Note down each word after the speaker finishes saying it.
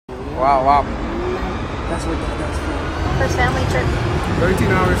Wow, wow. That's what that does for. First family trip.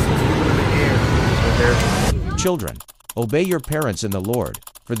 13 hours since we were in the air. Right there. Children, obey your parents in the Lord,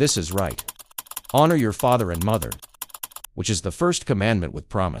 for this is right. Honor your father and mother, which is the first commandment with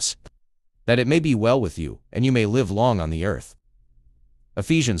promise, that it may be well with you, and you may live long on the earth.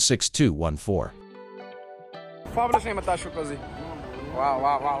 Ephesians 6:2-1-4. Wow, wow,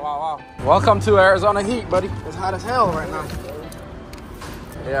 wow, wow, wow. Welcome to Arizona heat, buddy. It's hot as hell right now.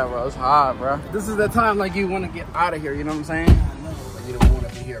 Yeah, bro, it's hot, bro. This is the time like you want to get out of here, you know what I'm saying? I know, like you don't want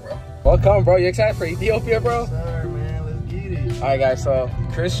to be here, bro. Welcome, bro. You excited for Ethiopia, bro? Yes, sir, man. Let's get it. All right, guys, so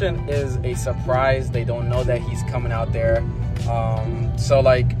Christian is a surprise. They don't know that he's coming out there. So,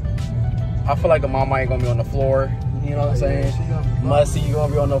 like, I feel like the mama ain't gonna be on the floor. You know what I'm saying? Musty, you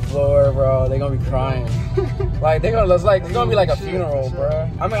gonna be on the floor, bro. They gonna be crying. Like, it's gonna be like a funeral, bro.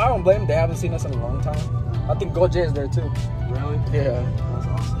 I mean, I don't blame them. They haven't seen us in a long time. I think Go Jay is there too. Really? Yeah. That's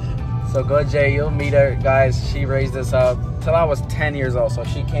awesome. So Go Jay, you'll meet her, guys. She raised us up till I was 10 years old. So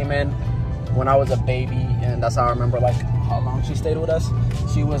she came in when I was a baby, and that's how I remember like how long she stayed with us.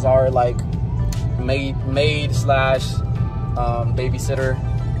 She was our like maid slash babysitter,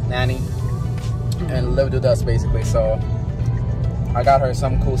 nanny, and lived with us basically. So I got her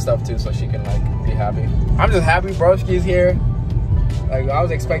some cool stuff too, so she can like be happy. I'm just happy Broski's here. Like, I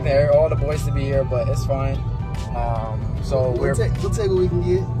was expecting all the boys to be here, but it's fine. So we'll take what we can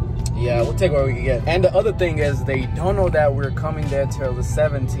get. Yeah, we'll take what we can get. And the other thing is, they don't know that we're coming there till the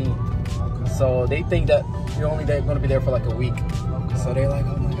 17th. Okay. So they think that you're only going to be there for like a week. Okay. So they're like,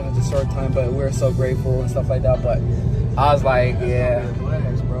 oh my God, it's a short time, but we're so grateful and stuff like that. But I was like, yeah,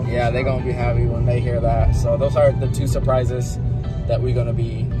 they're going to be happy when they hear that. So those are the two surprises that we're going to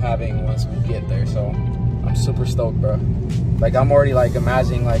be having once we get there. So I'm super stoked, bro. Like, I'm already like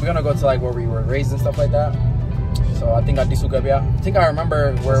imagining like we're gonna go to like where we were raised and stuff like that. So I think Adisugabia. I think I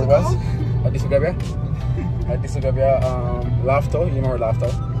remember where it was. Adisugabia. Adisugabia. Lafto. You remember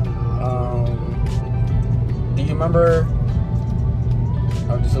Lafto? Do you remember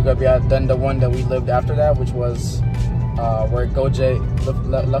Adisugabia? Then the one that we lived after that, which was where Gojay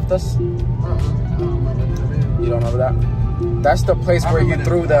left us. You don't remember that? That's the place where you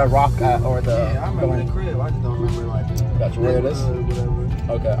threw the rock at, or the. Yeah, I remember the crib. I just don't remember like. That's where it is.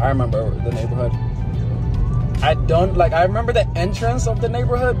 Whatever. Okay, I remember the neighborhood. I don't like. I remember the entrance of the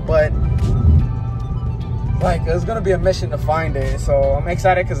neighborhood, but like it's gonna be a mission to find it. So I'm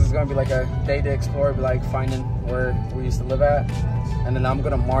excited because it's gonna be like a day to explore, be like finding where we used to live at, and then I'm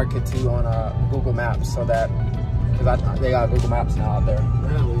gonna mark it too on Google Maps so that because they got Google Maps now out there.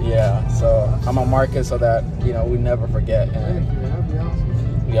 Really? Yeah. So I'm gonna mark it so that we never forget. And, that'd be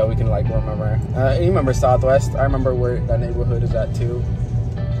awesome. yeah, we can like remember. You remember Southwest? I remember where that neighborhood is at too.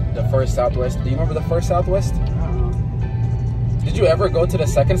 The first Southwest. Do you remember the first Southwest? I don't know. Did you ever go to the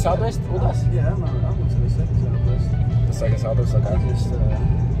second Southwest with us? Yeah, I remember. I went to the second Southwest. The second Southwest,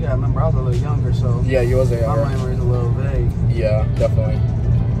 okay. Yeah, I remember I was a little younger, so Yeah, you was there. my memory is a little vague. Yeah, definitely.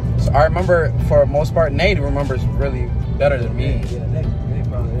 So I remember for the most part, Nate remembers really better than me. Yeah, they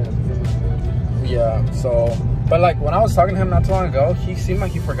probably have. Yeah, so, but like when I was talking to him not too long ago, he seemed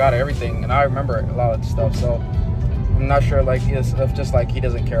like he forgot everything, and I remember a lot of stuff. So I'm not sure like if just like he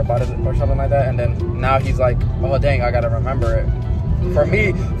doesn't care about it or something like that. And then now he's like, oh dang, I gotta remember it. For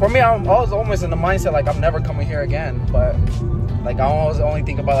me, I was almost in the mindset like I'm never coming here again. But like I always only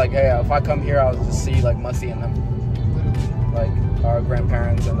think about like, hey, if I come here, I'll just see like Musty and them, like our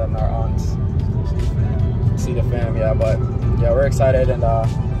grandparents and then our aunts. See the fam, yeah. But yeah, we're excited, and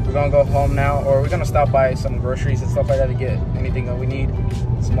we're gonna go home now, or we're gonna stop by some groceries and stuff like that to get anything that we need,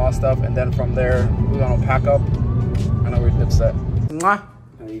 small stuff, and then from there we're gonna pack up. I know we're dipset. Mwah.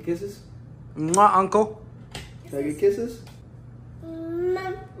 Can I get kisses? Mwah, uncle. Can I get kisses?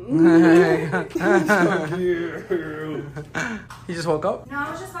 He just woke up? No,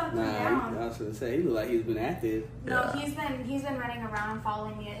 I was just about to put him down. I was gonna say he looked like he's been active. No, Yeah. he's been running around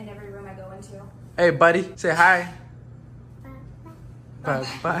following me in every room I go into. Hey, buddy, say hi. Bye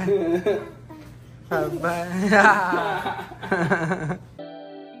bye. Bye bye.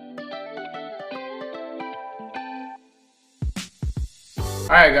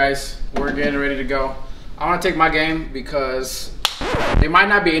 Alright guys, we're getting ready to go. I want to take my game because there might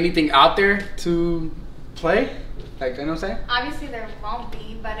not be anything out there to play. Like, you know what I'm saying? Obviously there won't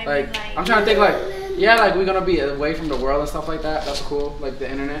be, but I mean Like, I'm trying to think like, yeah, like we're gonna be away from the world and stuff like that. That's cool, like the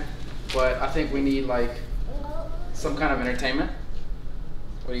internet. But I think we need like some kind of entertainment.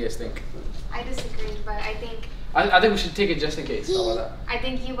 What do you guys think? I disagree, but I think we should take it just in case. How about that? I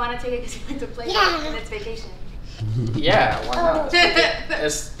think you want to take it because you went to play and it's vacation. Yeah, why not?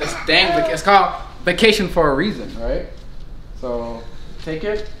 It's dang. It's called vacation for a reason, right? So take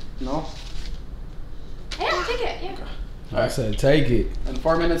it. No? Yeah, take it. Yeah. I said take it. In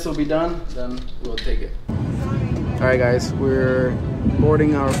 4 minutes we'll be done, then we'll take it. Alright guys, we're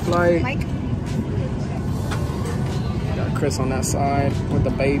boarding our flight. Mike. Got Chris on that side with the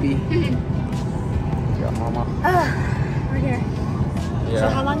baby. Got mama. We're here. Yeah. So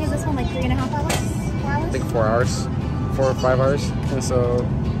how long is this one? Like 3.5 hours? 4 hours? I think 4 hours. 4 or 5 hours. And so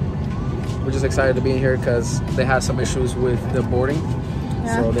we're just excited to be in here because they had some issues with the boarding.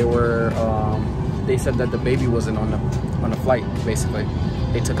 Yeah. So they were they said that the baby wasn't on the flight, basically.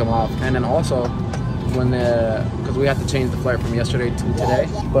 They took him off. And then also when because we had to change the flight from yesterday to today.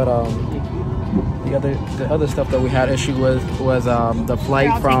 But the other stuff that we had issue with was the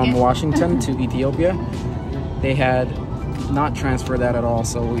flight from Washington to Ethiopia. They had not transferred that at all,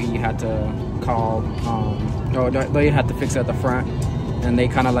 so we had to call they had to fix it at the front. And they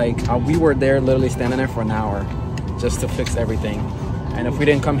kind of like we were there literally standing there for an hour just to fix everything. And if we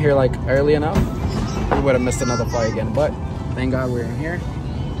didn't come here like early enough, we would have missed another flight again. But thank God we're in here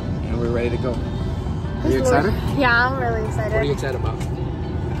and we're ready to go. Are you excited? Yeah, I'm really excited. What are you excited about?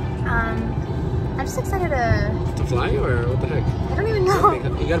 I'm just excited to fly or what the heck? I don't even know.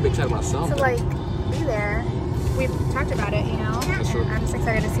 You gotta be excited about something. To like be there. We've talked about it, you know. That's true. I'm just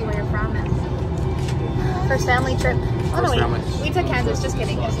excited to see where you're from. First family trip. Oh no, we took Kansas. Just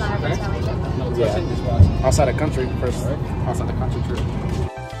kidding. It's not our first family trip. Yeah. Outside the country first. Outside the country trip.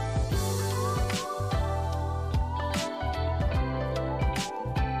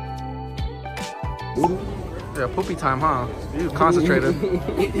 Yeah, poopy time, huh? You concentrated.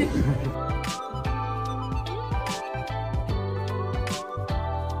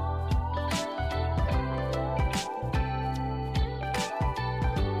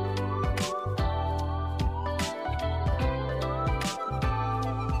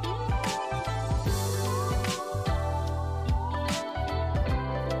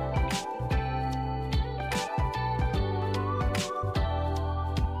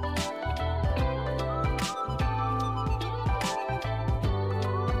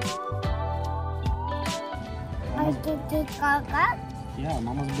 Yeah,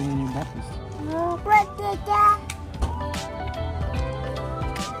 Mama's bringing you breakfast. You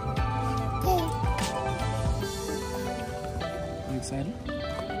excited?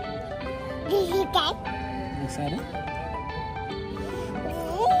 You excited?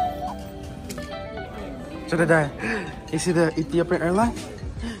 So you see the Ethiopian airline?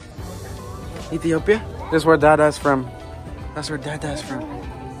 Ethiopia? This is where Dada's from. That's where Dada's from.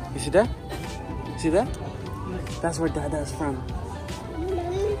 You see that? You see that? That's where Dada's from.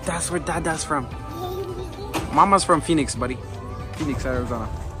 That's where Dada's from. Mama's from Phoenix, buddy. Phoenix, Arizona.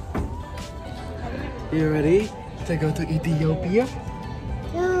 You ready to go to Ethiopia?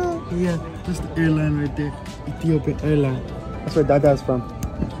 Yeah, that's the airline right there. Ethiopian airline. That's where Dada's from.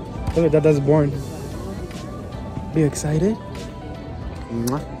 That's where Dada's born. Be excited?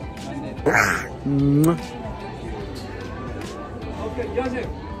 Mwah. Mwah.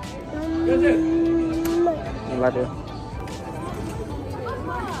 I love you.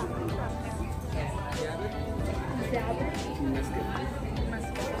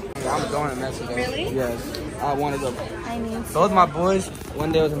 I'm going to Mexico. Really? Yes. I want to go. I mean, Those my boys,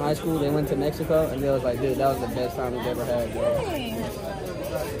 when they was in high school, they went to Mexico and they was like, dude, that was the best time we've ever had, bro. really?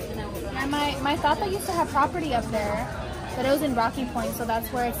 And my tata used to have property up there, but it was in Rocky Point, so that's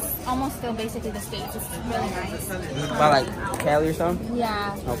where it's almost still basically the States. It's really nice. By like Cali or something?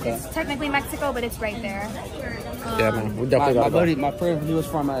 Yeah. Okay. It's technically Mexico, but it's right there. Yeah, man. We definitely got buddy, my friend, he was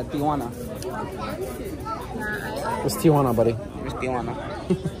from Tijuana. What's Tijuana, buddy? It's Tijuana.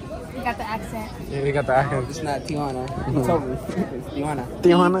 You got the accent. Yeah, we got the accent. It's not Tijuana. He told me. It's Tijuana.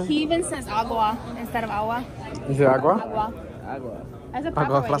 Tijuana? He even says agua instead of agua. Is it agua? Agua. Agua. That's a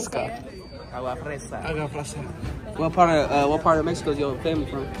proper Agua way to fresca. say it. Agua fresa. Agua fresca. What part of Mexico is your family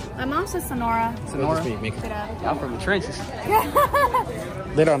from? My mom says Sonora. Sonora? But, Y'all from the trenches.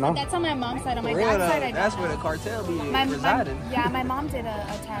 They don't know. that's on my mom's side. On my For real, dad's though, side, I don't that's know. where the cartel be My residing. yeah, my mom did a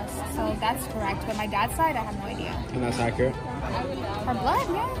test, so that's correct. But my dad's side, I have no idea. And that's accurate. Her blood,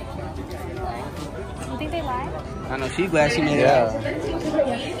 yeah. You think they lie? I know she glad she made it out.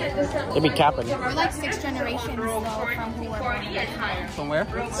 Yeah. They be capping. We're like 6 generations though from who we're born in Mexico. From where?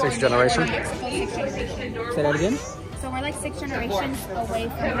 6th generation. Mexico, 6 generations. Say that again? So we're like 6 generations away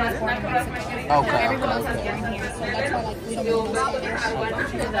from being born in Mexico. Okay. Like, everyone else is born here, so that's why like we don't know Spanish.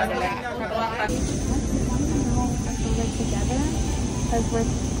 We're together because we're.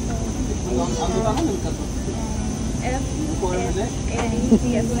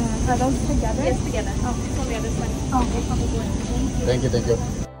 Are those together? Yes, together. Oh, so yeah, this one. Oh, Thank you, thank you.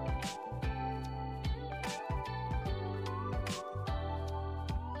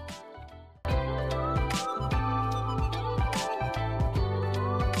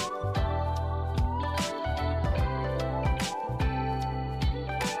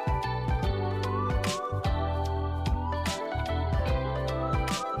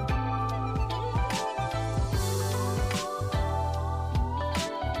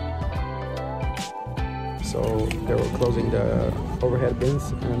 so they were closing the overhead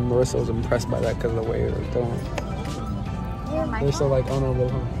bins, and Marissa was impressed by that because of the way it was going. Yeah, They're so like honorable,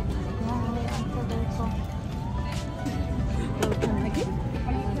 huh?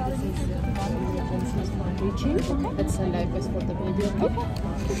 It's a diapers for the baby, okay?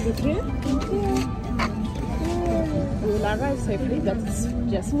 Look here. Thank you. We will arrive safely. That's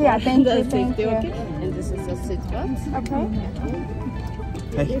just for thank the you, thank safety, you. okay? And this is a seat belt. Okay.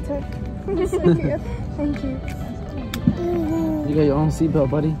 Hey. So cute. Thank you. You got your own seatbelt,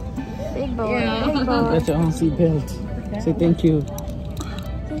 buddy. Big boy. Yeah. Big You boy. got your own seatbelt. Say thank you.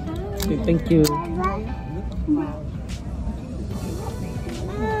 Say thank you. Wow.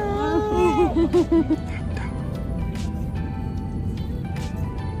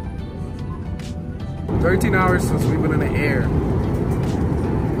 13 hours since we've been in the air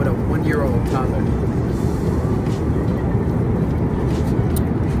with a 1-year-old toddler.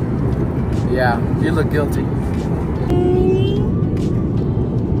 Yeah, you look guilty.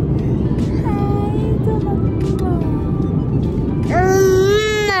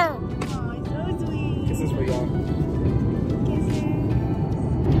 Kisses for y'all.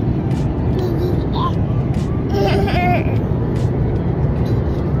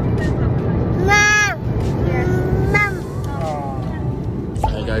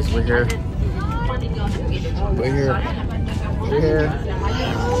 Hey guys, we're here. We're here. We're here.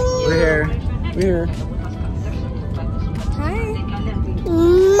 We're here. We're here. Hi.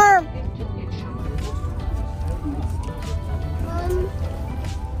 Mom.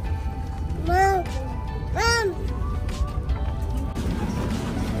 Mom. Mom.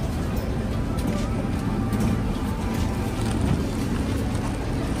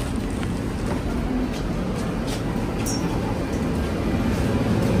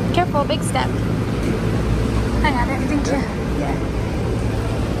 Careful, big step. I got it. Thank you.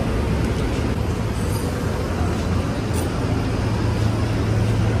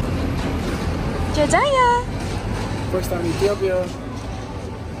 Jediah. First time in Ethiopia.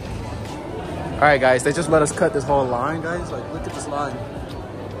 Alright guys, they just let us cut this whole line, guys. Like, look at this line.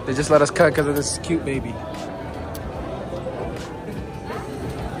 They just let us cut because of this cute baby.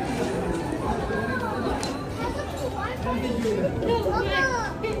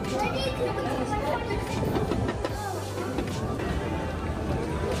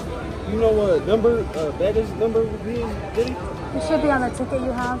 You know what number, baggage number would be, Diddy? It should be on the ticket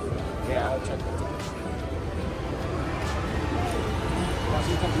you have. Yeah, I'll check the ticket.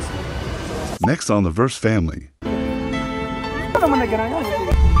 Next on the Verse Family. I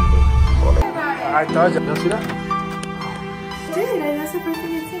told you. You see that? Dude, that's the first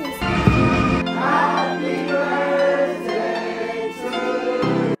thing I said.